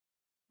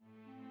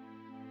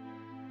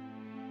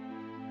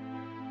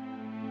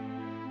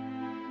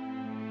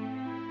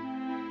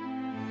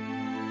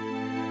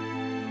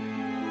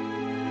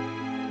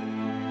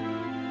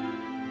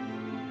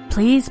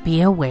Please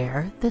be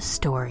aware the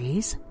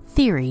stories,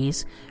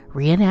 theories,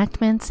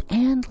 reenactments,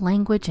 and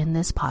language in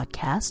this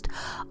podcast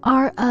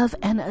are of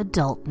an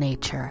adult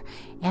nature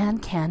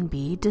and can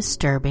be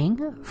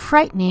disturbing,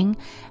 frightening,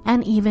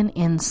 and even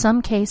in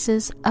some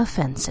cases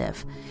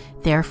offensive.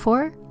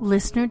 Therefore,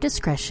 listener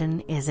discretion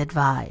is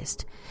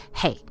advised.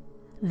 Hey,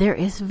 there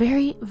is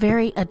very,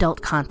 very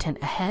adult content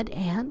ahead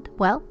and,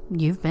 well,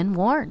 you've been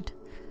warned.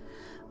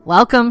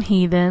 Welcome,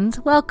 heathens.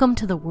 Welcome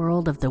to the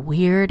world of the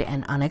weird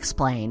and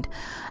unexplained.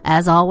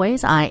 As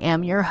always, I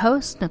am your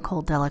host,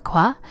 Nicole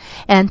Delacroix,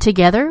 and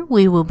together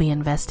we will be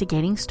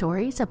investigating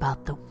stories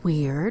about the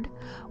weird,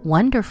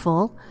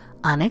 wonderful,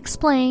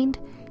 unexplained,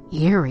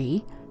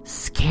 eerie,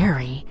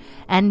 scary,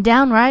 and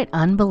downright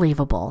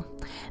unbelievable.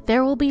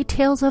 There will be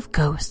tales of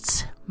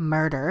ghosts,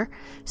 murder,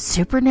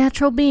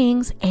 supernatural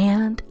beings,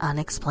 and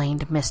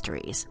unexplained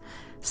mysteries.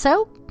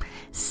 So,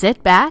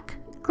 sit back,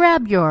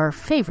 grab your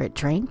favorite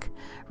drink,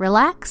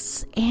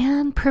 relax,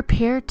 and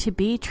prepare to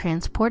be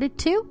transported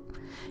to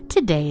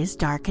today's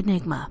Dark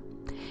Enigma.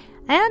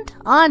 And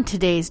on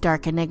today's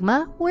Dark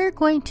Enigma, we're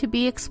going to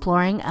be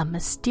exploring a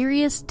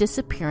mysterious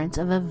disappearance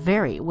of a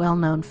very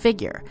well-known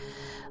figure.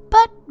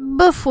 But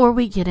before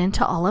we get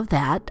into all of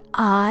that,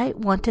 I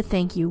want to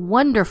thank you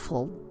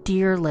wonderful,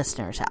 dear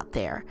listeners out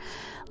there.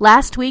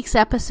 Last week's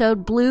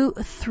episode blew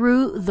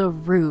through the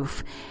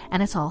roof,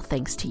 and it's all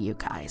thanks to you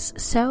guys.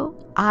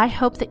 So I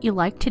hope that you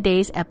like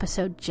today's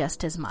episode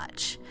just as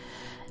much.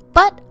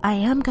 But I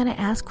am going to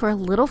ask for a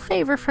little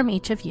favor from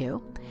each of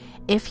you.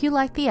 If you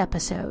like the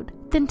episode,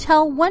 then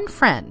tell one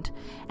friend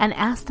and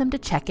ask them to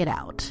check it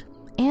out.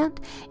 And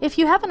if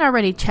you haven't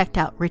already checked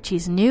out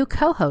Richie's new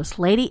co-host,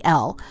 Lady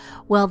L,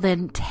 well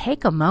then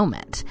take a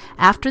moment,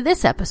 after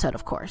this episode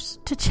of course,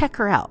 to check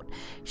her out.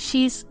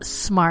 She's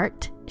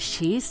smart,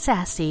 she's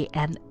sassy,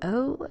 and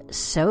oh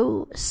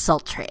so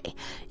sultry.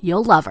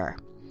 You'll love her.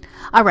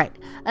 Alright,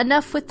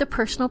 enough with the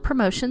personal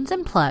promotions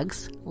and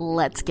plugs.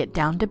 Let's get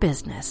down to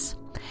business.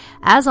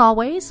 As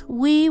always,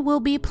 we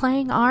will be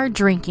playing our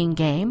drinking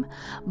game,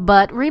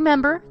 but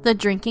remember, the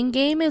drinking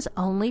game is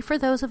only for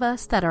those of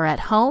us that are at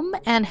home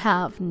and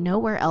have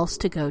nowhere else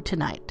to go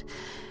tonight,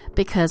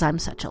 because I'm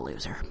such a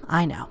loser,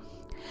 I know.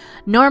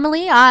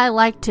 Normally, I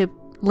like to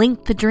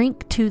link the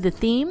drink to the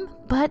theme,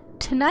 but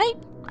tonight,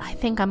 I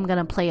think I'm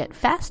going to play it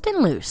fast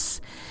and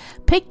loose.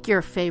 Pick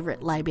your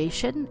favorite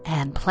libation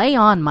and play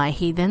on, my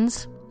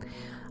heathens.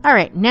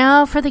 Alright,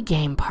 now for the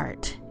game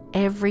part.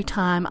 Every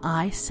time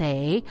I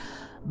say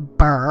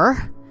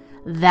burr,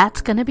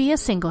 that's going to be a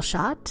single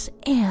shot,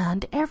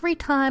 and every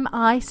time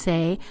I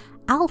say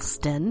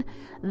Alston,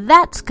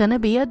 that's going to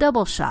be a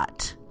double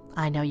shot.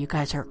 I know you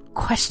guys are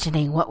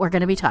questioning what we're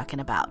going to be talking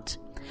about.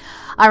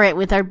 Alright,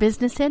 with our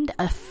business end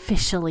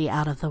officially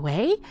out of the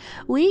way,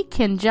 we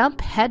can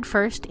jump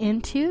headfirst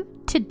into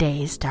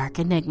today's Dark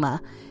Enigma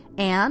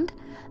and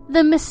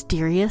the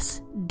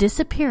mysterious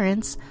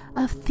disappearance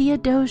of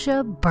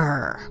Theodosia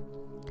Burr.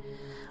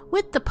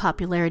 With the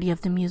popularity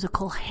of the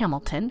musical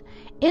Hamilton,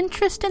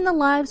 interest in the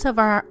lives of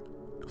our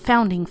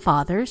founding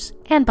fathers,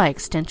 and by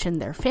extension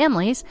their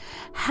families,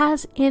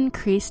 has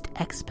increased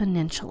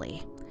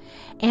exponentially.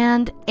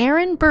 And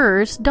Aaron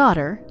Burr's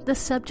daughter, the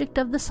subject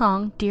of the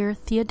song Dear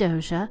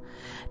Theodosia,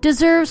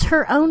 deserves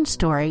her own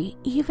story,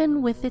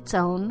 even with its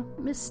own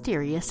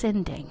mysterious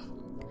ending.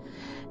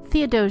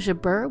 Theodosia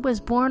Burr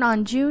was born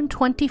on June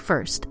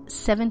 21st,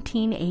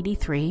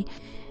 1783,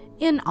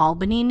 in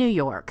Albany, New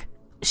York.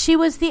 She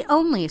was the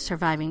only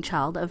surviving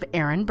child of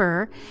Aaron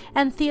Burr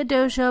and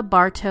Theodosia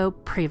Bartow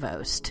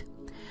Prevost.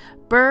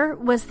 Burr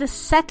was the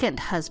second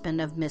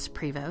husband of Miss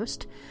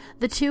Prevost.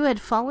 The two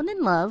had fallen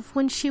in love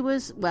when she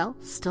was, well,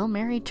 still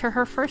married to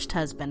her first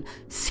husband.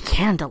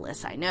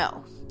 Scandalous, I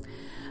know.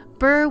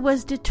 Burr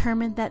was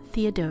determined that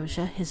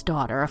Theodosia, his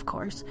daughter, of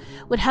course,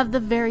 would have the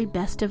very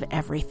best of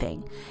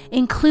everything,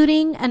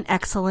 including an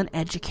excellent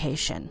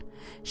education.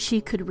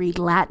 She could read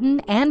Latin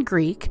and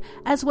Greek,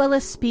 as well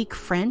as speak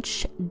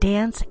French,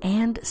 dance,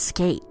 and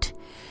skate.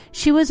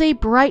 She was a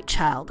bright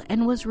child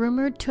and was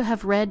rumored to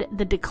have read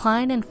The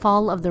Decline and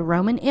Fall of the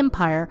Roman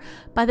Empire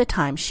by the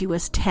time she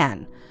was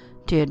 10.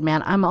 Dude,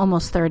 man, I'm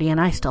almost 30 and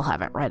I still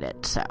haven't read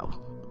it, so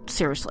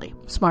seriously,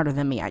 smarter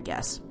than me, I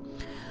guess.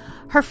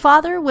 Her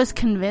father was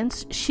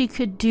convinced she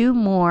could do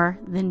more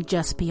than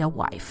just be a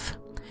wife.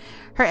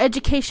 Her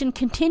education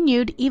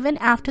continued even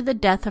after the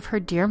death of her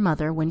dear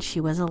mother when she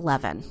was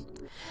 11.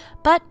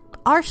 But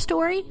our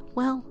story,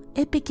 well,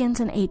 it begins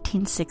in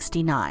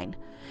 1869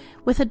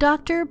 with a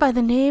doctor by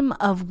the name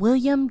of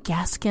William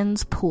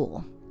Gaskins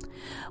Poole.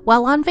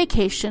 While on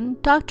vacation,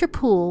 Dr.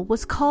 Poole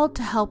was called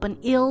to help an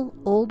ill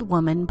old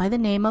woman by the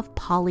name of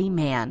Polly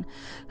Mann,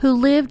 who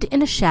lived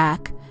in a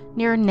shack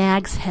near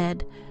Nags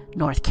Head,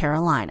 North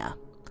Carolina.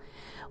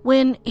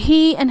 When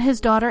he and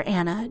his daughter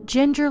Anna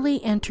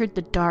gingerly entered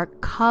the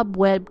dark,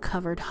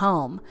 cobweb-covered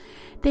home,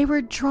 they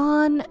were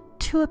drawn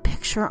to a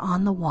picture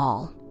on the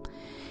wall.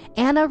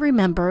 Anna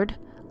remembered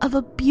of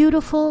a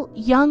beautiful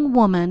young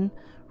woman,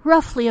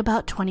 roughly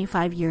about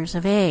 25 years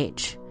of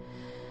age.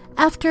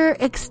 After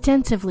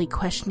extensively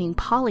questioning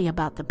Polly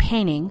about the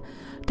painting,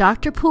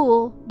 Dr.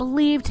 Poole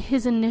believed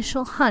his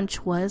initial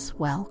hunch was,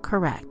 well,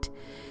 correct.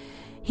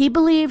 He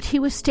believed he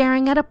was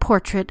staring at a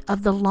portrait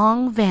of the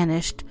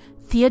long-vanished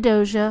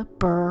Theodosia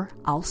Burr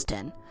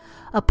Alston,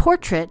 a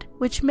portrait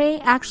which may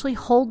actually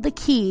hold the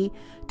key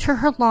to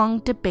her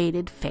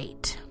long-debated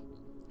fate.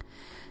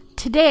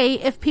 Today,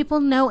 if people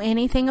know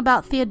anything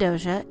about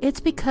Theodosia,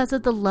 it's because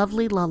of the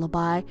lovely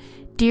lullaby,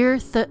 Dear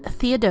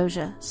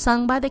Theodosia,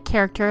 sung by the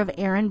character of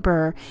Aaron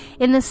Burr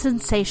in the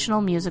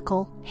sensational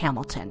musical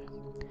Hamilton.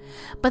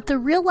 But the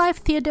real-life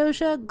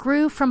Theodosia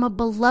grew from a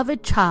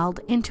beloved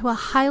child into a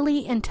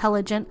highly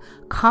intelligent,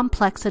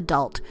 complex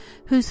adult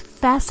whose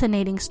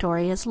fascinating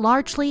story is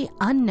largely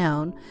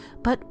unknown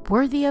but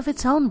worthy of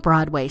its own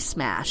Broadway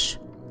smash.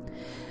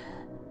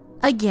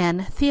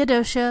 Again,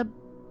 Theodosia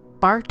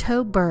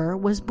Bartow Burr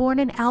was born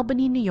in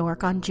Albany, New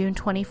York on June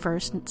 21,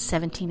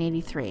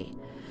 1783.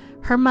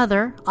 Her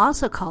mother,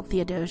 also called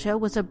Theodosia,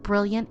 was a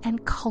brilliant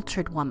and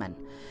cultured woman.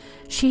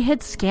 She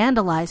had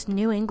scandalized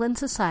New England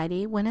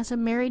society when, as a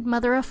married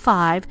mother of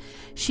 5,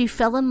 she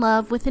fell in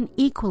love with an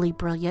equally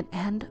brilliant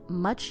and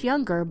much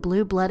younger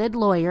blue-blooded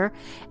lawyer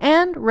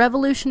and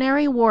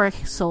Revolutionary War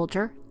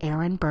soldier,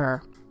 Aaron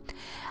Burr.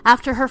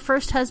 After her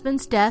first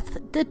husband's death,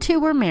 the two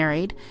were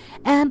married,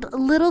 and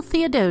little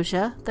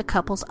Theodosia, the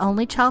couple's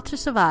only child to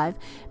survive,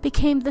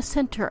 became the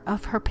center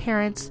of her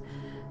parents'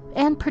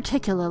 and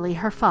particularly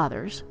her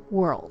father's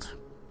world.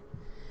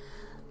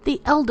 The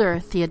elder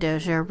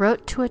Theodosia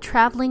wrote to a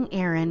traveling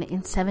Aaron in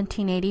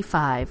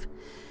 1785,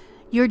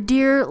 Your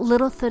dear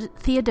little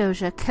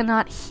Theodosia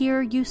cannot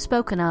hear you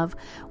spoken of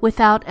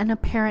without an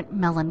apparent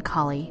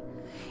melancholy,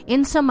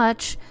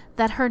 insomuch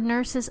that her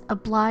nurse is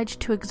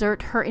obliged to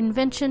exert her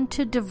invention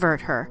to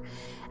divert her,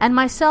 and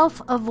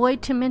myself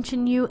avoid to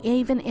mention you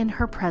even in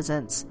her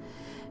presence.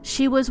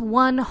 She was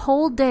one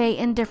whole day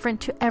indifferent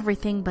to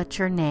everything but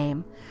your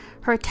name.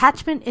 Her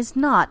attachment is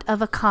not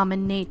of a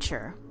common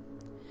nature.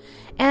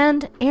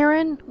 And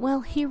Aaron,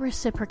 well, he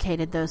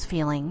reciprocated those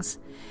feelings.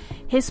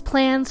 His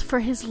plans for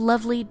his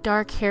lovely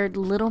dark-haired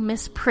little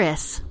Miss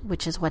Priss,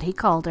 which is what he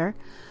called her,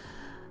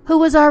 who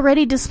was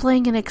already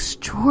displaying an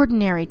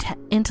extraordinary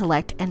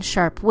intellect and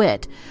sharp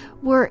wit,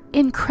 were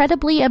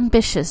incredibly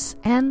ambitious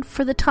and,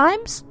 for the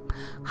times,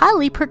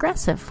 highly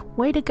progressive.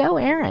 Way to go,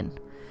 Aaron.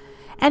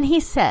 And he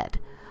said,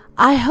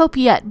 I hope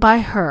yet by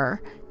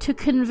her to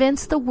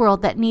convince the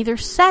world that neither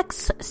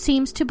sex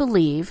seems to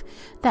believe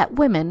that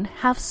women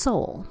have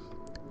soul.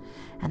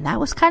 And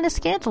that was kind of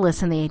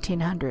scandalous in the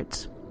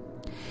 1800s.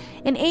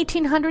 In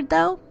 1800,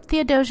 though,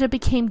 Theodosia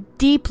became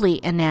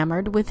deeply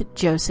enamored with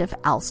Joseph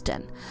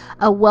Alston,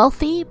 a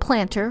wealthy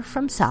planter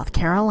from South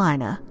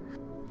Carolina.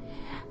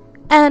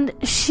 And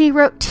she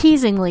wrote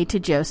teasingly to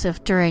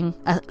Joseph during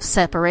a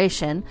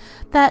separation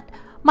that,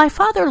 My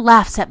father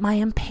laughs at my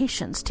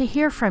impatience to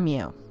hear from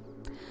you.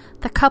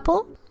 The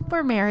couple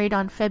were married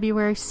on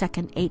February 2,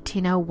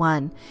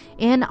 1801,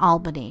 in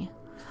Albany.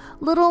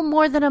 Little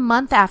more than a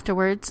month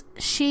afterwards,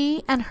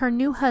 she and her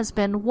new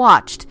husband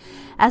watched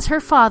as her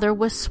father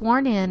was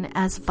sworn in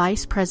as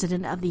Vice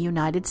President of the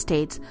United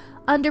States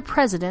under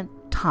President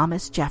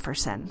Thomas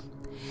Jefferson.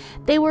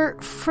 They were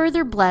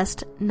further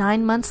blessed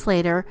 9 months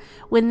later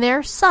when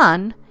their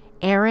son,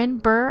 Aaron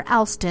Burr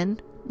Alston,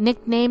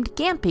 nicknamed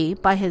Gampy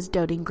by his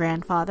doting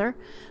grandfather,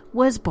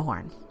 was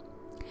born.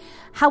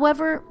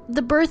 However,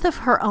 the birth of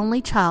her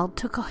only child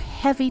took a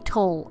heavy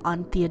toll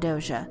on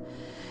Theodosia.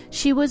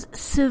 She was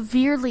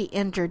severely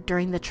injured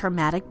during the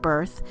traumatic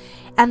birth,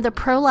 and the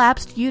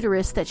prolapsed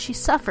uterus that she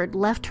suffered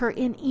left her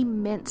in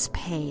immense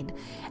pain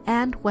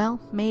and,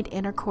 well, made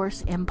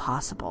intercourse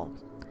impossible.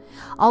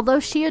 Although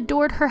she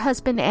adored her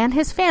husband and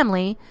his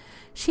family,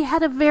 she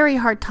had a very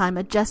hard time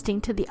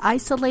adjusting to the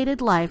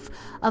isolated life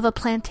of a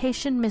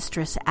plantation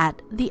mistress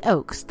at the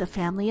Oaks, the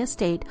family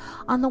estate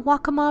on the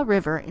Waccamaw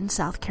River in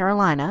South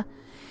Carolina,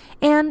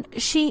 and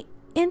she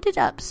ended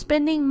up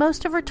spending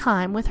most of her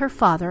time with her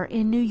father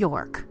in New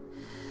York.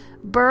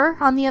 Burr,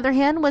 on the other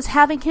hand, was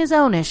having his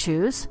own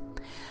issues.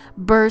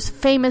 Burr's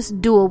famous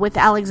duel with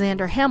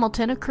Alexander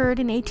Hamilton occurred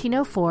in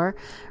 1804,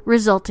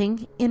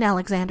 resulting in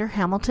Alexander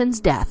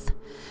Hamilton's death.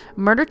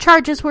 Murder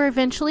charges were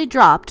eventually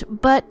dropped,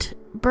 but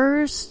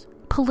Burr's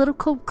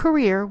political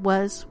career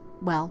was,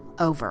 well,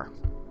 over.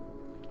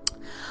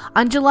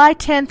 On July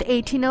 10,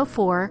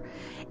 1804,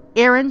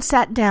 Aaron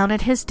sat down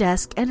at his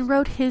desk and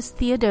wrote his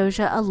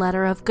Theodosia a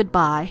letter of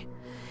goodbye,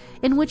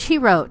 in which he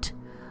wrote,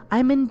 I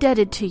am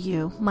indebted to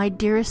you, my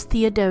dearest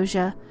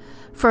Theodosia,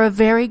 for a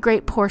very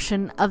great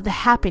portion of the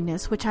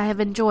happiness which I have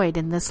enjoyed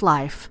in this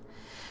life.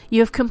 You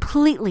have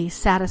completely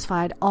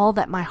satisfied all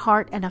that my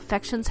heart and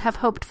affections have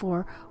hoped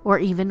for or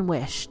even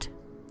wished.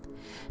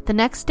 The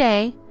next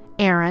day,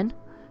 Aaron,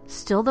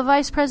 still the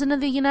Vice President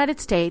of the United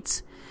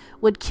States,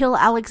 would kill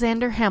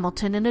Alexander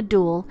Hamilton in a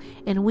duel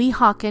in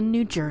Weehawken,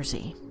 New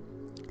Jersey.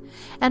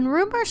 And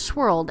rumors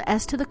swirled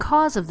as to the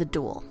cause of the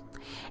duel.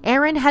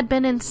 Aaron had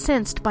been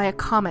incensed by a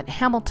comment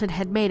Hamilton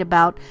had made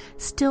about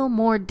still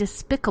more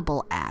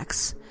despicable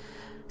acts.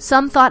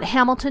 Some thought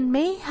Hamilton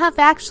may have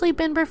actually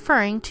been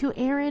referring to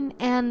Aaron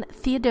and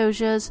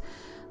Theodosia's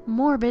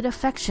morbid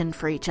affection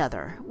for each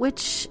other,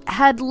 which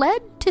had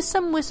led to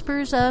some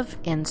whispers of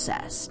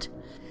incest.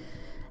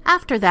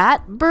 After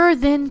that, Burr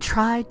then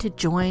tried to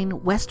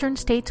join Western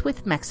states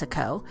with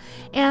Mexico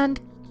and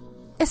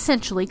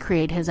essentially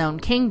create his own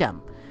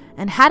kingdom.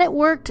 And had it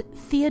worked,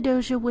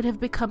 Theodosia would have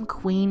become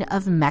Queen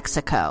of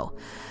Mexico.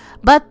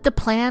 But the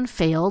plan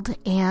failed,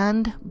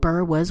 and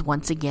Burr was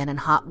once again in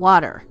hot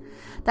water.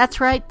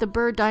 That's right, the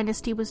Burr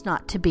dynasty was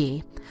not to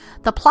be.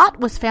 The plot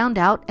was found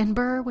out, and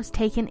Burr was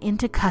taken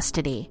into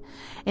custody.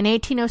 In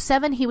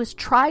 1807, he was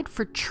tried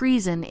for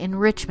treason in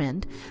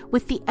Richmond,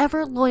 with the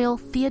ever-loyal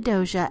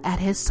Theodosia at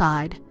his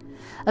side.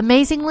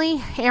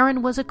 Amazingly,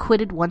 Aaron was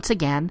acquitted once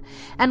again,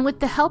 and with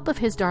the help of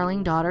his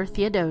darling daughter,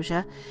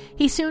 Theodosia,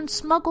 he soon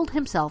smuggled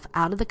himself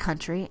out of the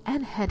country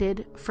and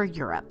headed for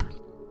Europe.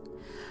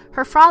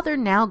 Her father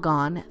now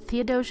gone,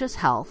 Theodosia's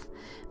health,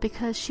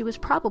 because she was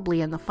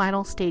probably in the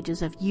final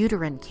stages of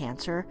uterine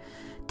cancer,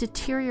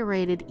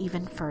 deteriorated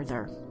even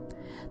further.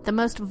 The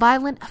most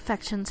violent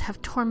affections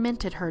have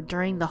tormented her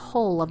during the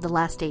whole of the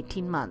last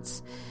 18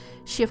 months.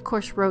 She, of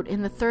course, wrote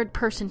in the third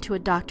person to a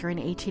doctor in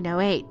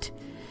 1808.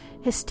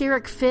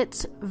 Hysteric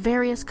fits,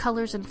 various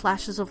colors and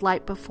flashes of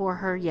light before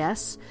her,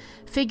 yes.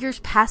 Figures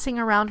passing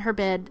around her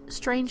bed,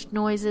 strange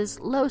noises,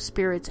 low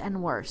spirits,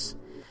 and worse.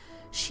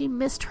 She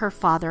missed her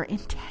father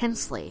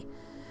intensely.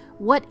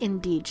 What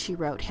indeed, she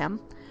wrote him,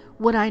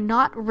 would I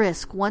not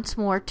risk once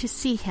more to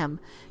see him,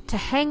 to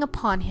hang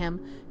upon him,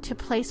 to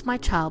place my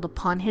child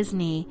upon his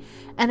knee,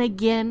 and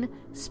again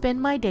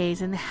spend my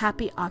days in the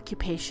happy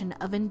occupation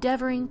of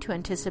endeavoring to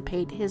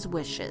anticipate his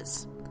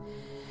wishes.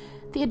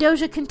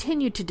 Theodosia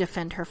continued to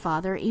defend her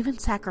father, even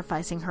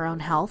sacrificing her own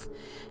health.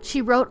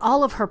 She wrote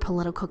all of her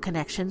political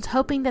connections,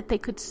 hoping that they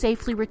could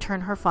safely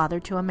return her father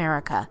to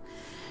America.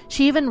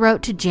 She even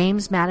wrote to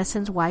James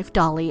Madison's wife,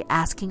 Dolly,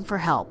 asking for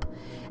help.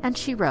 And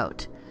she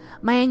wrote,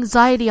 "My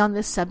anxiety on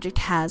this subject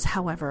has,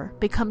 however,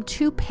 become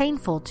too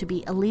painful to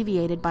be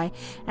alleviated by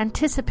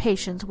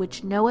anticipations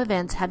which no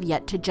events have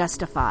yet to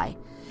justify.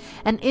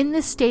 And in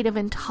this state of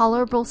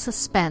intolerable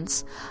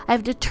suspense, I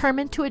have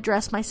determined to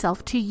address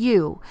myself to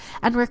you,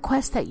 and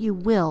request that you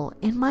will,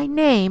 in my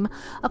name,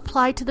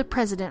 apply to the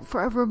President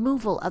for a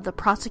removal of the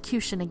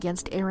prosecution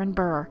against Aaron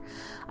Burr.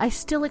 I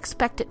still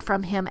expect it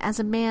from him as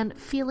a man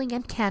feeling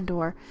and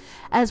candor,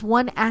 as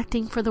one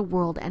acting for the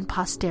world and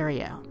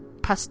posterity.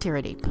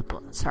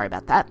 Sorry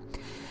about that.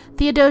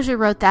 Theodosia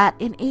wrote that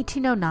in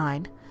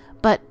 1809,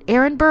 but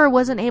Aaron Burr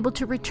wasn't able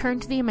to return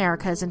to the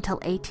Americas until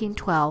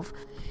 1812,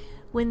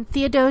 when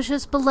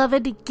Theodosia's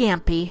beloved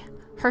Gampy,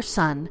 her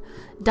son,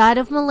 died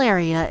of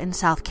malaria in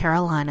South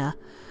Carolina.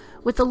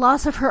 With the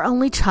loss of her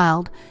only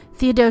child,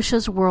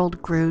 Theodosia's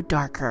world grew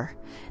darker.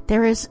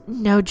 "There is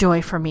no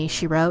joy for me,"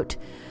 she wrote.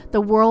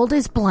 "The world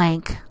is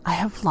blank. I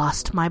have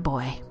lost my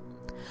boy."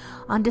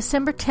 On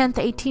December 10,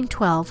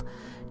 1812,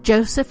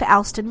 Joseph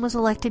Alston was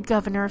elected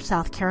governor of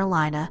South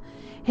Carolina.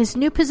 His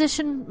new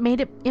position made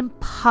it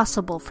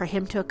impossible for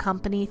him to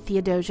accompany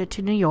Theodosia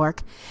to New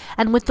York,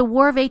 and with the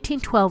War of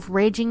 1812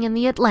 raging in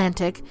the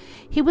Atlantic,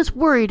 he was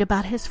worried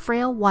about his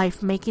frail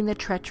wife making the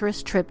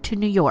treacherous trip to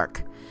New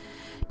York.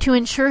 To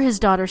ensure his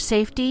daughter's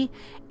safety,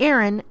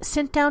 Aaron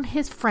sent down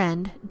his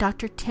friend,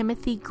 Dr.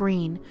 Timothy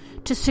Green,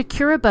 to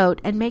secure a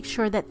boat and make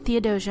sure that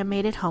Theodosia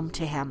made it home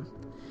to him.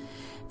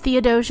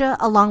 Theodosia,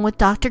 along with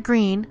Dr.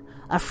 Green,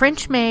 a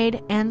French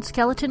maid, and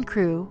skeleton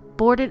crew,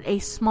 boarded a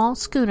small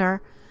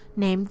schooner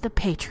named the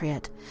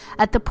Patriot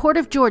at the port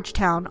of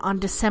Georgetown on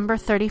December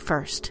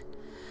 31st.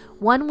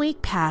 1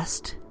 week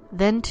passed,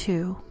 then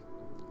 2,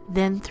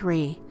 then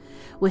 3,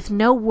 with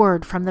no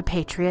word from the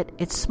Patriot,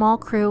 its small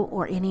crew,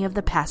 or any of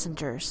the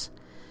passengers.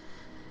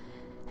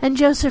 And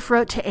Joseph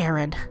wrote to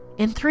Aaron,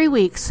 "In 3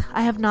 weeks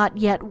I have not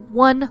yet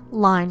one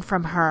line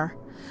from her.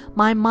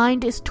 My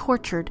mind is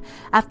tortured.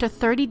 After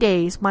 30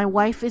 days my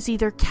wife is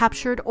either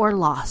captured or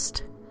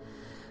lost."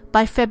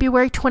 By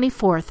February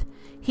 24th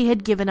he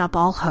had given up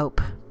all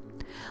hope.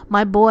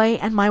 "My boy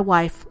and my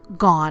wife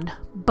gone,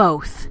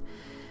 both.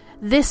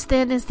 This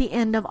then is the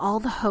end of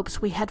all the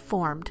hopes we had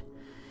formed,"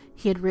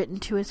 he had written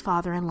to his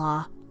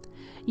father-in-law.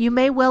 "You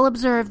may well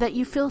observe that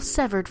you feel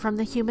severed from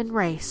the human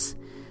race.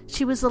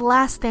 She was the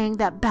last thing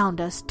that bound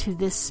us to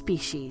this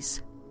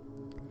species."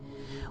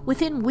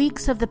 Within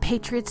weeks of the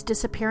Patriot's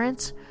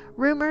disappearance,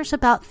 rumors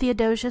about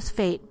Theodosia's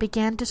fate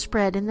began to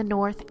spread in the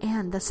North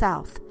and the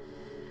South.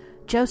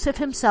 Joseph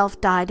himself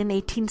died in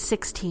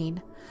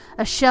 1816,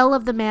 a shell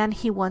of the man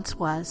he once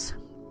was.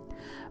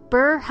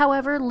 Burr,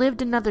 however,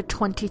 lived another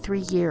 23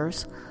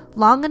 years,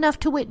 long enough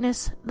to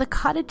witness the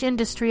cottage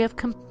industry of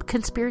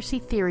conspiracy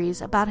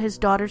theories about his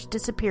daughter's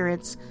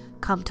disappearance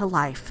come to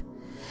life.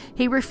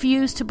 He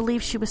refused to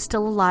believe she was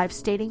still alive,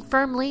 stating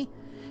firmly,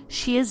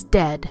 "She is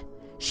dead.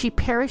 She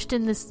perished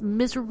in this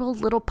miserable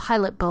little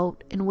pilot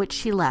boat in which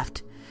she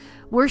left.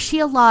 Were she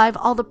alive,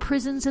 all the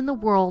prisons in the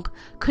world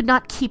could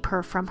not keep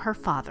her from her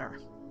father."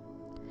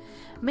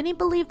 Many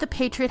believed the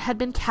Patriot had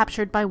been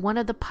captured by one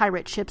of the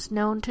pirate ships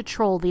known to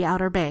troll the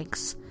Outer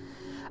Banks.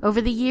 Over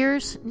the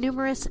years,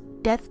 numerous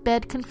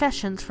deathbed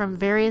confessions from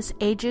various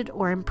aged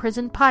or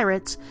imprisoned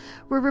pirates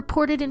were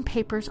reported in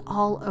papers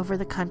all over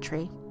the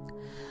country.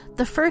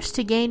 The first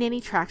to gain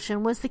any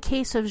traction was the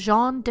case of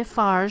Jean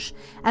Defarge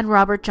and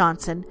Robert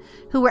Johnson,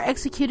 who were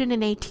executed in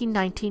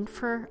 1819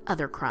 for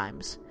other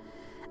crimes.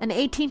 An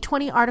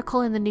 1820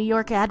 article in the New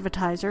York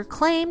Advertiser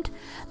claimed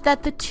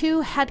that the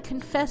two had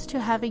confessed to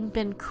having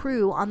been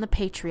crew on the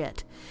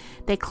Patriot.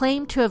 They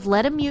claimed to have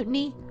led a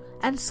mutiny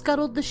and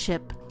scuttled the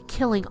ship,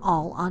 killing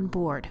all on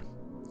board.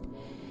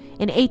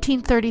 In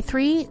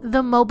 1833,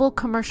 the Mobile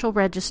Commercial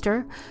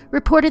Register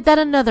reported that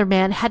another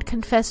man had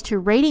confessed to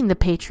raiding the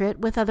Patriot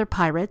with other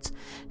pirates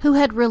who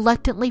had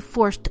reluctantly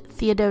forced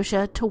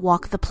Theodosia to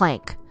walk the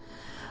plank.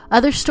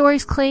 Other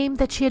stories claimed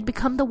that she had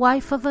become the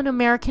wife of an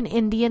American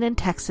Indian in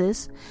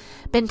Texas,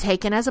 been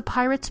taken as a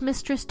pirate's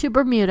mistress to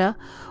Bermuda,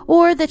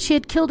 or that she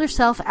had killed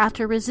herself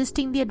after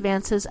resisting the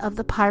advances of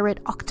the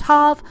pirate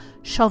Octave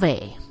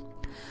Chauvet.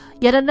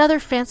 Yet another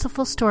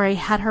fanciful story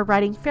had her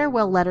writing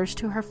farewell letters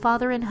to her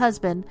father and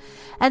husband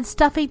and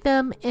stuffing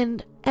them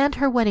and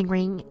her wedding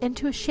ring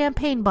into a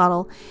champagne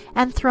bottle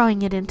and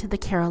throwing it into the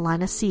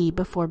Carolina Sea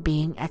before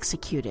being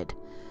executed.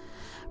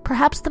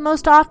 Perhaps the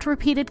most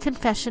oft-repeated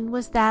confession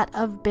was that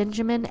of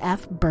Benjamin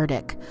F.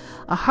 Burdick,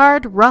 a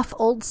hard, rough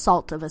old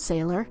salt of a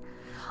sailor.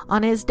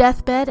 On his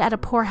deathbed at a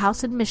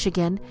poorhouse in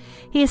Michigan,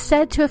 he is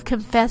said to have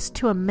confessed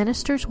to a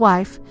minister's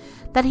wife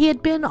that he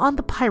had been on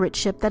the pirate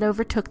ship that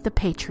overtook the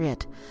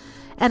Patriot.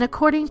 And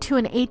according to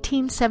an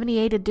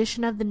 1878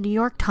 edition of the New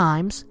York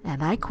Times,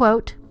 and I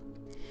quote,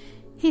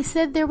 he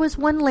said there was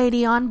one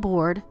lady on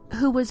board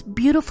who was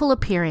beautiful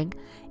appearing,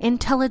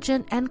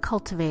 intelligent and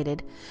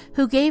cultivated,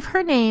 who gave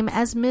her name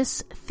as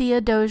Miss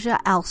Theodosia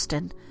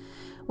Alston.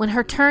 When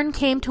her turn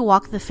came to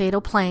walk the fatal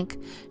plank,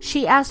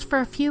 she asked for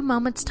a few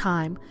moments'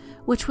 time,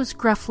 which was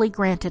gruffly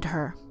granted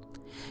her.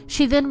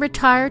 She then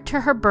retired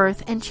to her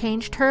berth and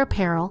changed her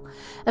apparel,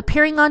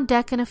 appearing on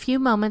deck in a few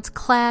moments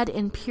clad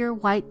in pure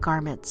white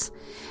garments,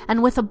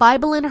 and with a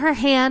Bible in her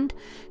hand,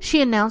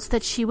 she announced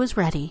that she was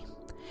ready.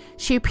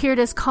 She appeared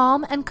as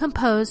calm and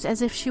composed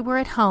as if she were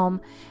at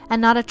home,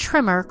 and not a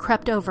tremor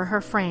crept over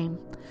her frame,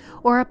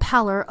 or a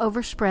pallor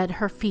overspread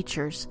her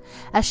features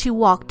as she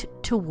walked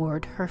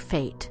toward her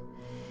fate.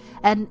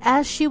 And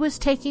as she was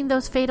taking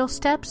those fatal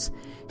steps,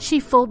 she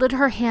folded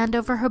her hand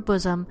over her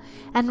bosom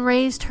and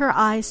raised her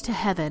eyes to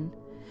heaven.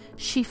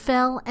 She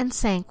fell and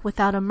sank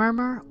without a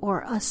murmur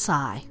or a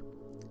sigh.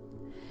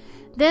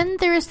 Then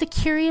there is the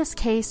curious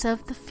case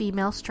of the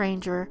female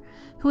stranger,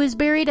 who is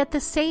buried at the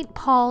St.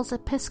 Paul's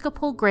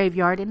Episcopal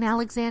Graveyard in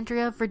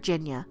Alexandria,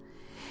 Virginia.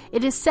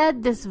 It is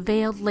said this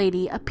veiled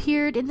lady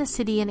appeared in the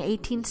city in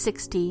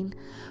 1816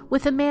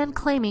 with a man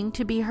claiming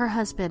to be her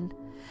husband.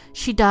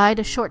 She died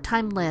a short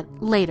time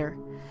later.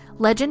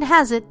 Legend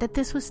has it that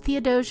this was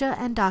Theodosia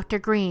and Dr.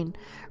 Green,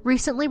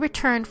 recently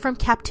returned from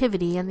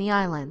captivity in the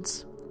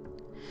islands.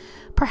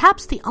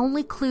 Perhaps the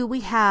only clue we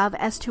have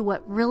as to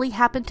what really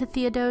happened to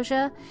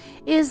Theodosia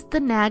is the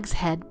Nag's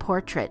Head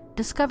portrait,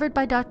 discovered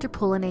by Dr.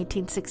 Poole in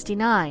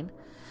 1869.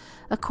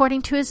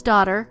 According to his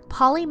daughter,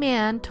 Polly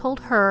Mann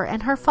told her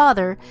and her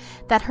father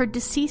that her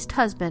deceased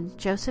husband,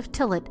 Joseph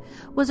Tillett,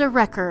 was a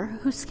wrecker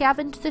who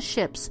scavenged the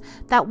ships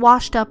that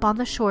washed up on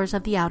the shores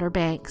of the Outer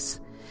Banks.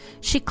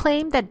 She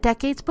claimed that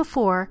decades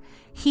before,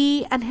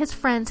 he and his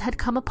friends had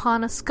come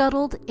upon a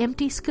scuttled,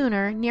 empty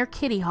schooner near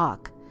Kitty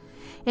Hawk.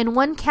 In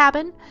one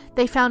cabin,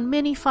 they found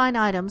many fine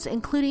items,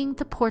 including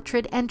the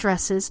portrait and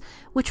dresses,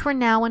 which were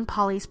now in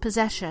Polly's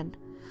possession.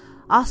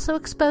 Also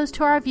exposed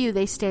to our view,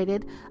 they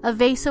stated, a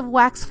vase of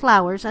wax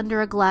flowers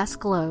under a glass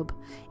globe,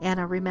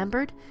 Anna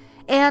remembered,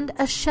 and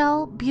a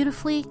shell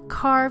beautifully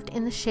carved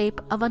in the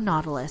shape of a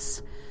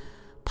nautilus.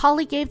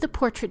 Polly gave the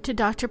portrait to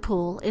Dr.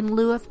 Poole in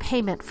lieu of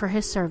payment for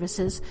his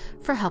services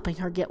for helping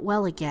her get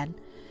well again.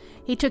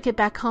 He took it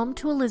back home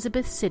to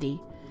Elizabeth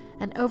City,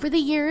 and over the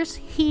years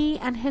he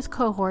and his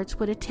cohorts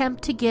would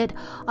attempt to get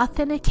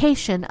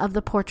authentication of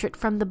the portrait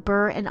from the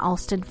Burr and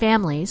Alston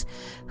families,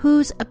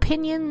 whose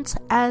opinions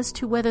as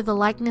to whether the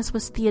likeness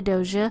was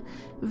Theodosia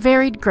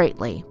varied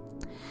greatly.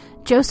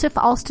 Joseph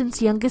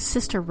Alston's youngest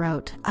sister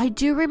wrote, "I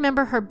do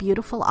remember her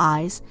beautiful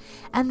eyes,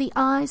 and the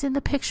eyes in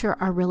the picture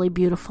are really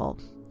beautiful."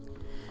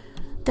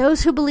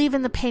 Those who believe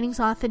in the painting's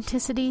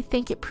authenticity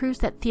think it proves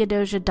that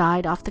Theodosia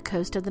died off the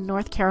coast of the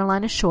North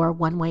Carolina shore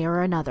one way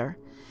or another.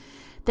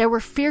 There were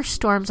fierce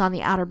storms on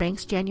the Outer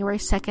Banks January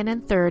 2nd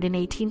and 3rd in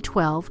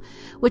 1812,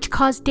 which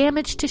caused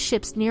damage to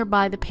ships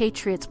nearby the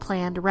Patriot's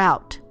planned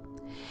route.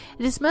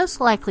 It is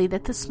most likely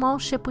that the small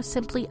ship was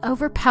simply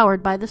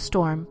overpowered by the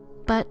storm,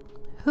 but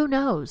who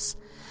knows?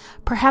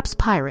 Perhaps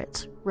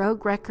pirates,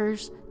 rogue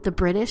wreckers, the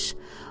British,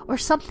 or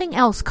something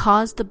else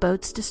caused the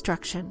boat's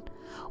destruction.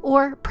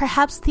 Or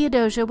perhaps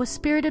Theodosia was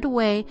spirited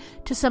away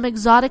to some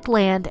exotic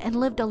land and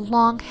lived a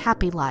long,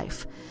 happy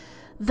life,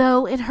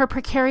 though in her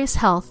precarious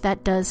health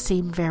that does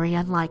seem very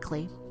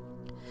unlikely.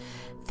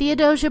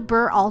 Theodosia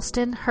Burr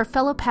Alston, her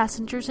fellow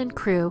passengers and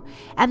crew,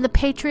 and the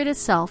Patriot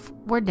itself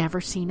were never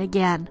seen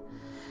again.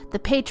 The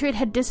Patriot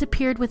had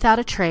disappeared without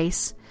a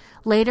trace,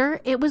 Later,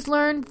 it was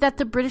learned that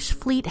the British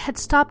fleet had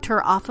stopped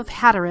her off of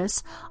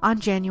Hatteras on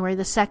January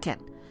the 2nd.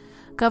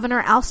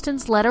 Governor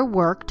Alston's letter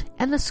worked,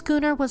 and the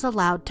schooner was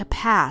allowed to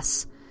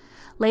pass.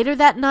 Later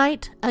that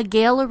night, a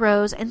gale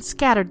arose and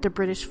scattered the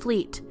British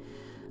fleet.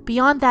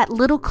 Beyond that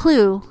little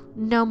clue,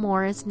 no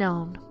more is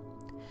known.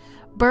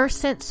 Burr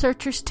sent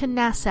searchers to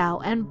Nassau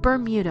and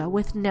Bermuda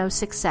with no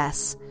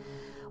success.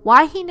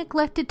 Why he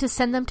neglected to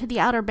send them to the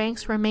Outer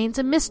Banks remains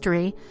a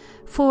mystery,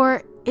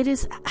 for it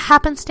is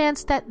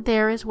happenstance that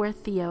there is where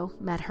Theo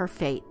met her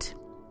fate.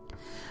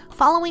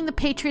 Following the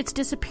Patriot's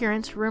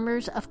disappearance,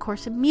 rumors, of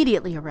course,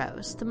 immediately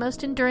arose. The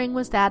most enduring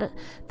was that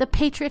the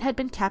Patriot had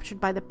been captured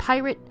by the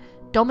pirate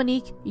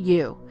Dominique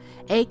Yu,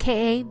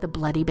 a.k.a. the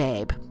Bloody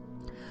Babe,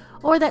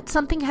 or that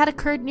something had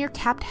occurred near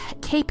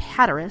Cape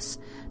Hatteras,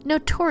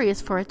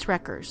 notorious for its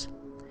wreckers.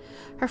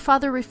 Her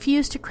father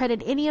refused to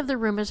credit any of the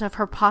rumors of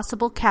her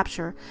possible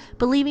capture,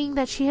 believing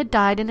that she had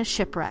died in a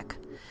shipwreck.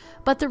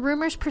 But the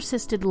rumors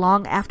persisted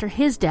long after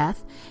his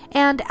death,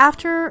 and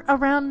after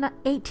around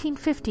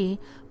 1850,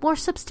 more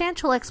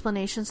substantial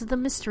explanations of the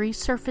mystery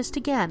surfaced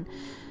again,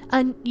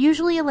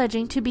 usually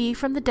alleging to be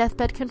from the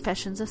deathbed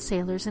confessions of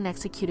sailors and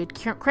executed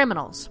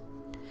criminals.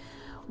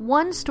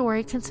 One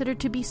story considered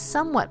to be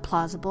somewhat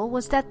plausible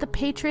was that the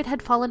Patriot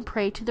had fallen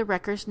prey to the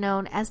wreckers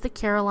known as the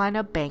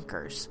Carolina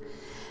Bankers.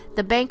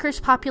 The Bankers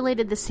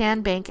populated the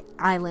Sandbank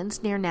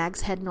Islands near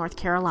Nags Head, North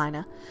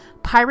Carolina,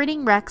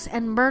 pirating wrecks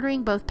and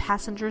murdering both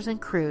passengers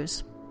and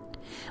crews.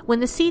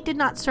 When the sea did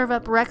not serve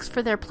up wrecks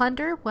for their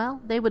plunder,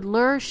 well, they would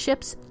lure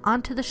ships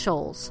onto the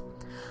shoals.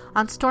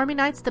 On stormy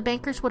nights, the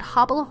Bankers would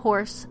hobble a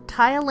horse,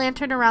 tie a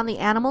lantern around the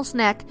animal's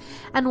neck,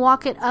 and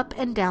walk it up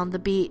and down the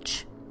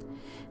beach.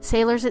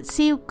 Sailors at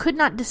sea could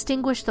not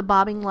distinguish the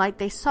bobbing light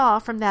they saw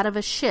from that of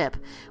a ship,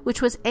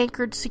 which was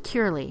anchored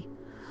securely.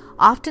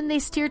 Often they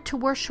steered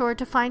toward shore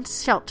to find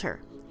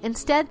shelter.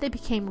 Instead, they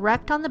became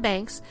wrecked on the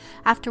banks,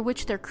 after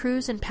which their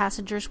crews and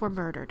passengers were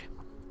murdered.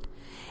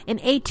 In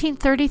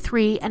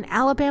 1833, an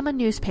Alabama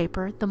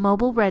newspaper, the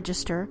Mobile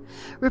Register,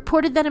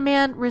 reported that a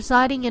man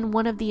residing in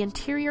one of the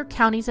interior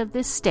counties of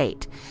this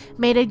state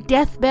made a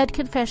deathbed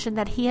confession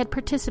that he had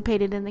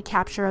participated in the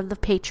capture of the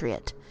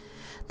Patriot,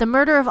 the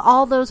murder of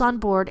all those on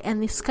board,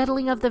 and the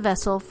scuttling of the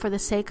vessel for the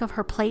sake of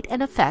her plate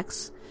and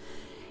effects.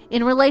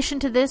 In relation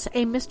to this,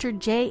 a Mr.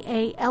 J.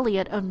 A.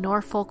 Elliott of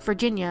Norfolk,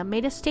 Virginia,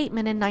 made a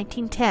statement in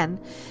 1910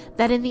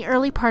 that in the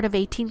early part of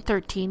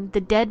 1813, the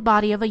dead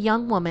body of a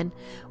young woman,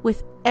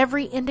 with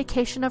every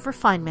indication of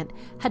refinement,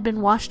 had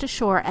been washed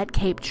ashore at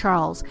Cape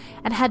Charles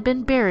and had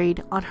been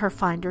buried on her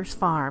finder's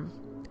farm.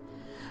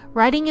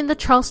 Writing in the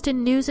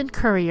Charleston News and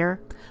Courier,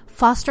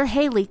 Foster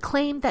Haley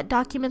claimed that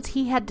documents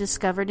he had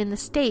discovered in the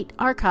state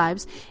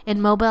archives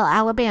in Mobile,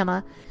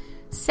 Alabama,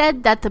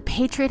 said that the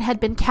Patriot had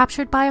been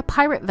captured by a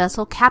pirate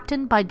vessel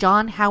captained by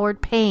John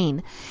Howard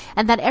Payne,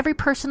 and that every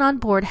person on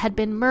board had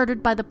been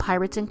murdered by the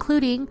pirates,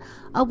 including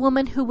a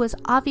woman who was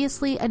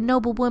obviously a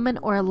noblewoman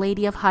or a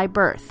lady of high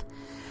birth.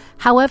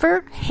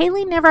 However,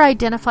 Haley never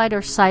identified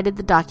or cited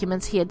the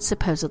documents he had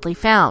supposedly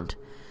found.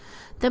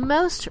 The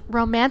most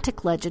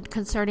romantic legend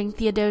concerning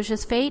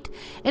Theodosia's fate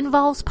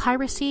involves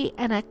piracy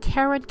and a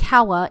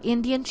Karankawa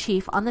Indian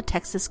chief on the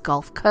Texas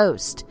Gulf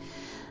Coast.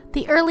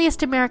 The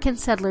earliest American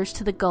settlers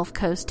to the Gulf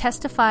Coast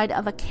testified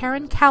of a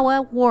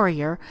Karankawa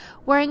warrior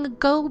wearing a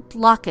gold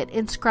locket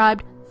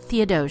inscribed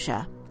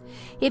Theodosia.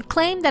 He had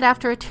claimed that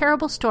after a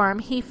terrible storm,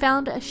 he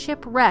found a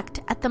ship wrecked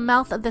at the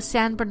mouth of the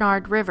San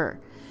Bernard River.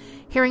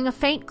 Hearing a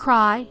faint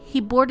cry, he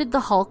boarded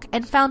the hulk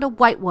and found a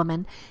white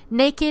woman,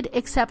 naked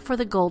except for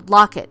the gold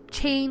locket,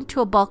 chained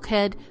to a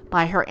bulkhead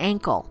by her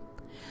ankle.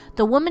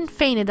 The woman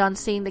fainted on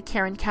seeing the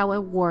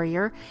Karankawa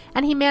warrior,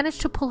 and he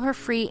managed to pull her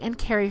free and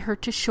carry her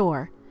to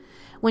shore.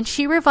 When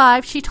she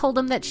revived, she told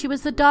him that she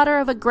was the daughter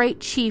of a great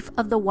chief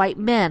of the white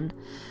men,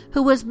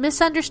 who was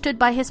misunderstood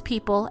by his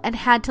people and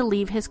had to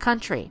leave his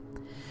country.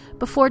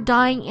 Before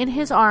dying in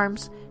his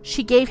arms,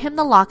 she gave him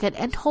the locket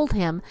and told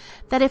him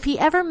that if he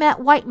ever met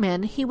white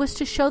men, he was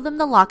to show them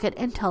the locket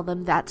and tell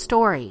them that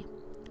story.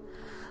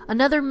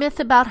 Another myth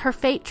about her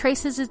fate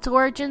traces its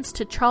origins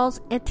to Charles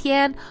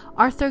Etienne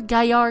Arthur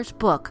Gaillard's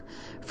book,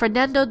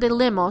 Fernando de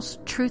Lemos,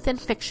 Truth and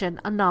Fiction,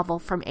 a novel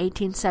from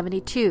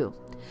 1872.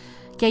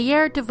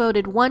 Gaillard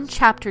devoted one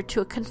chapter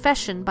to a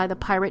confession by the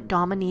pirate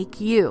Dominique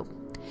Yu.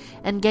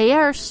 In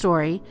Gaillard's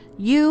story,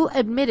 Yu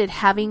admitted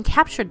having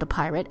captured the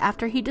pirate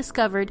after he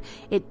discovered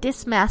it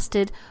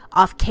dismasted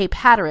off Cape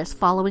Hatteras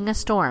following a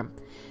storm.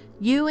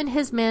 Yu and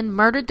his men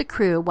murdered the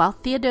crew while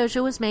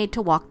Theodosia was made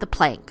to walk the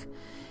plank.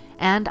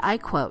 And, I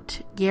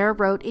quote, Gaillard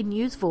wrote in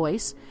Yu's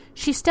voice,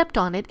 "She stepped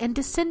on it and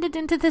descended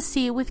into the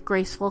sea with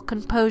graceful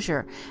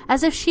composure,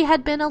 as if she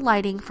had been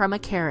alighting from a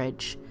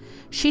carriage.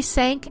 She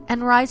sank,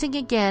 and rising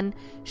again,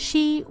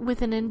 she,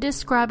 with an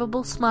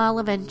indescribable smile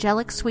of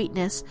angelic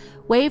sweetness,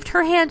 waved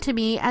her hand to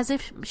me as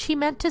if she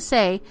meant to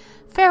say,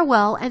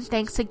 'Farewell and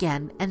thanks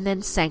again,' and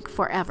then sank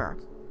forever."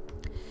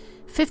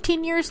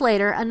 15 years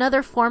later,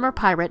 another former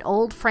pirate,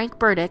 old Frank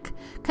Burdick,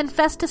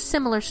 confessed a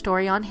similar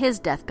story on his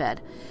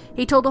deathbed.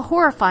 He told a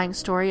horrifying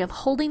story of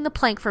holding the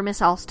plank for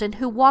Miss Alston,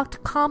 who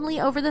walked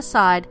calmly over the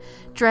side,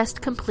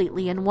 dressed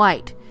completely in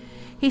white.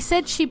 He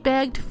said she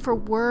begged for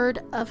word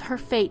of her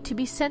fate to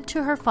be sent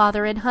to her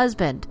father and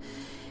husband.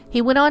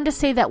 He went on to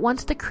say that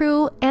once the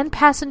crew and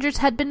passengers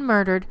had been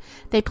murdered,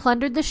 they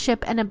plundered the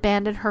ship and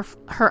abandoned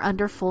her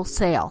under full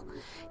sail.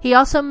 He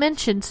also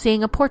mentioned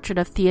seeing a portrait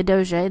of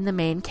Theodosia in the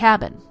main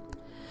cabin.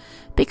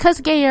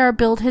 Because Gaillard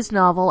billed his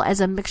novel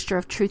as a mixture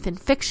of truth and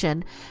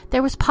fiction,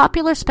 there was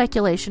popular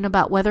speculation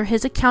about whether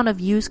his account of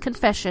Yu's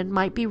confession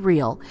might be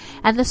real,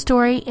 and the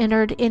story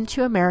entered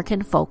into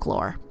American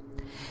folklore.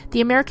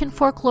 The American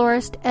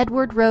folklorist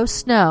Edward Rowe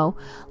Snow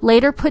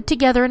later put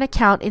together an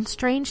account in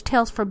Strange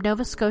Tales from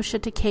Nova Scotia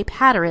to Cape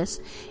Hatteras,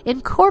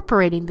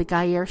 incorporating the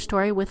Gaillard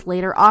story with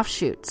later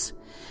offshoots.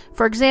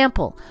 For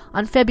example,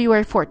 on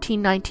February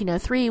 14,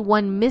 1903,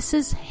 one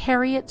Mrs.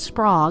 Harriet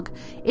Sprague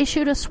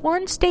issued a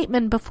sworn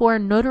statement before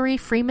Notary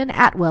Freeman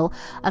Atwell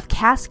of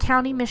Cass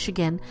County,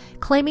 Michigan,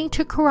 claiming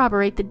to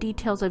corroborate the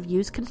details of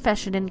Yu's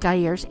confession in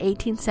Gaillard's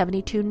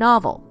 1872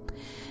 novel.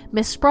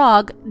 Miss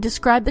Sprague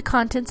described the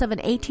contents of an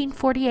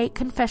 1848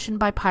 confession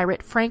by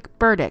pirate Frank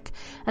Burdick,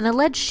 an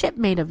alleged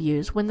shipmate of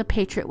Yu's, when the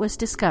Patriot was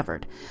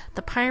discovered.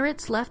 The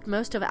pirates left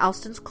most of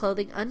Alston's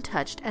clothing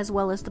untouched, as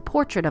well as the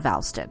portrait of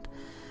Alston.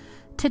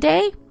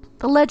 Today,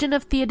 the legend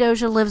of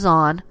Theodosia lives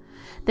on.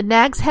 The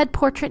Nag's Head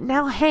portrait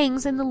now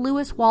hangs in the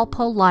Lewis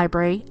Walpole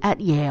Library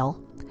at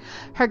Yale.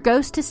 Her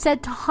ghost is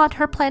said to haunt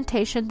her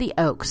plantation, the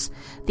Oaks,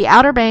 the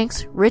Outer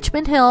Banks,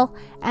 Richmond Hill,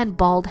 and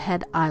Bald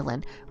Head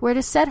Island, where it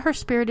is said her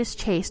spirit is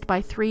chased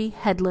by 3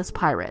 headless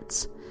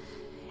pirates.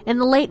 In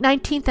the late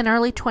 19th and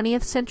early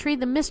 20th century,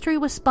 the mystery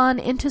was spun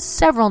into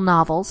several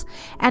novels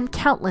and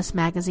countless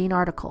magazine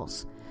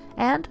articles.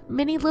 And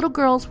many little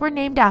girls were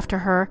named after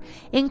her,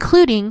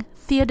 including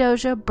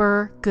Theodosia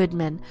Burr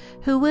Goodman,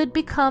 who would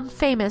become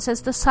famous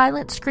as the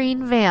silent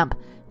screen vamp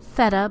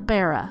Theda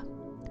Bara.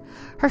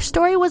 Her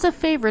story was a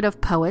favorite of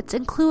poets,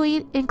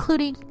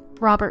 including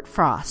Robert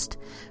Frost,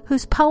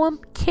 whose poem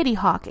Kitty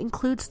Hawk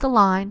includes the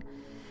line,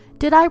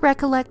 "Did I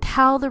recollect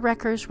how the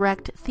wreckers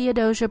wrecked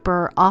Theodosia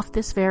Burr off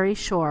this very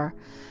shore?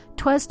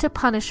 'Twas to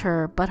punish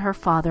her, but her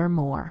father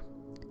more."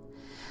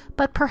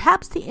 But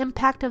perhaps the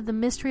impact of the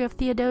mystery of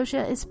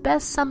Theodosia is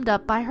best summed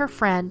up by her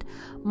friend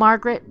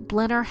Margaret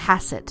Blenner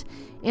Hassett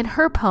in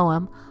her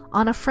poem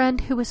On a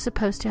Friend Who Was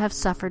Supposed to Have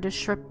Suffered a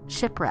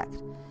Shipwreck.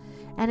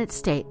 And it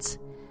states,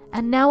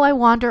 "And now I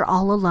wander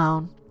all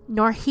alone,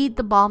 nor heed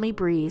the balmy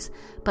breeze,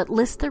 but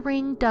list the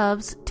ringed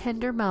dove's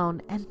tender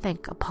moan and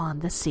think upon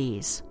the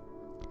seas."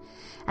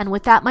 And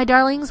with that, my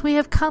darlings, we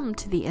have come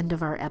to the end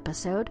of our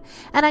episode,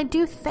 and I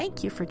do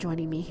thank you for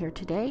joining me here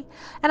today,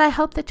 and I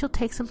hope that you'll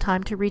take some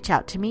time to reach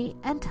out to me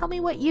and tell me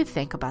what you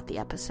think about the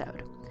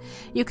episode.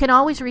 You can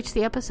always reach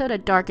the episode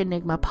at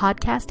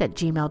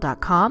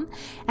darkenigmapodcast@gmail.com,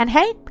 and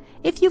hey,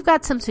 if you've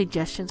got some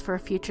suggestions for a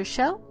future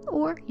show,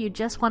 or you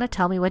just want to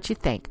tell me what you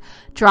think,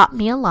 drop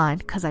me a line,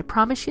 because I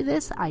promise you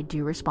this, I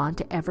do respond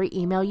to every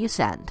email you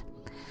send.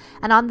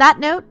 And on that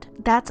note,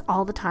 that's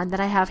all the time that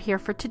I have here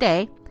for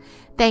today.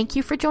 Thank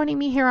you for joining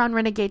me here on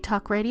Renegade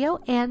Talk Radio,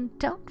 and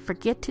don't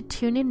forget to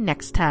tune in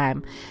next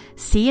time.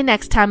 See you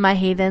next time, my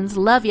heathens.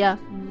 Love ya.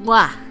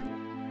 Mwah.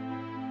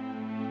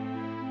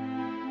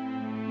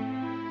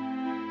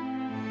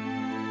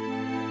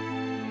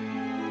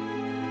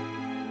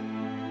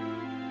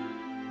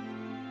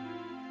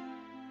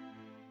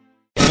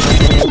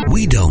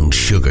 We don't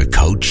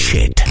sugarcoat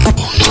shit.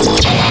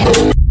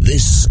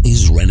 This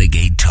is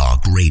Renegade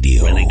Talk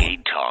Radio.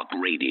 Renegade Talk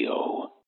Radio.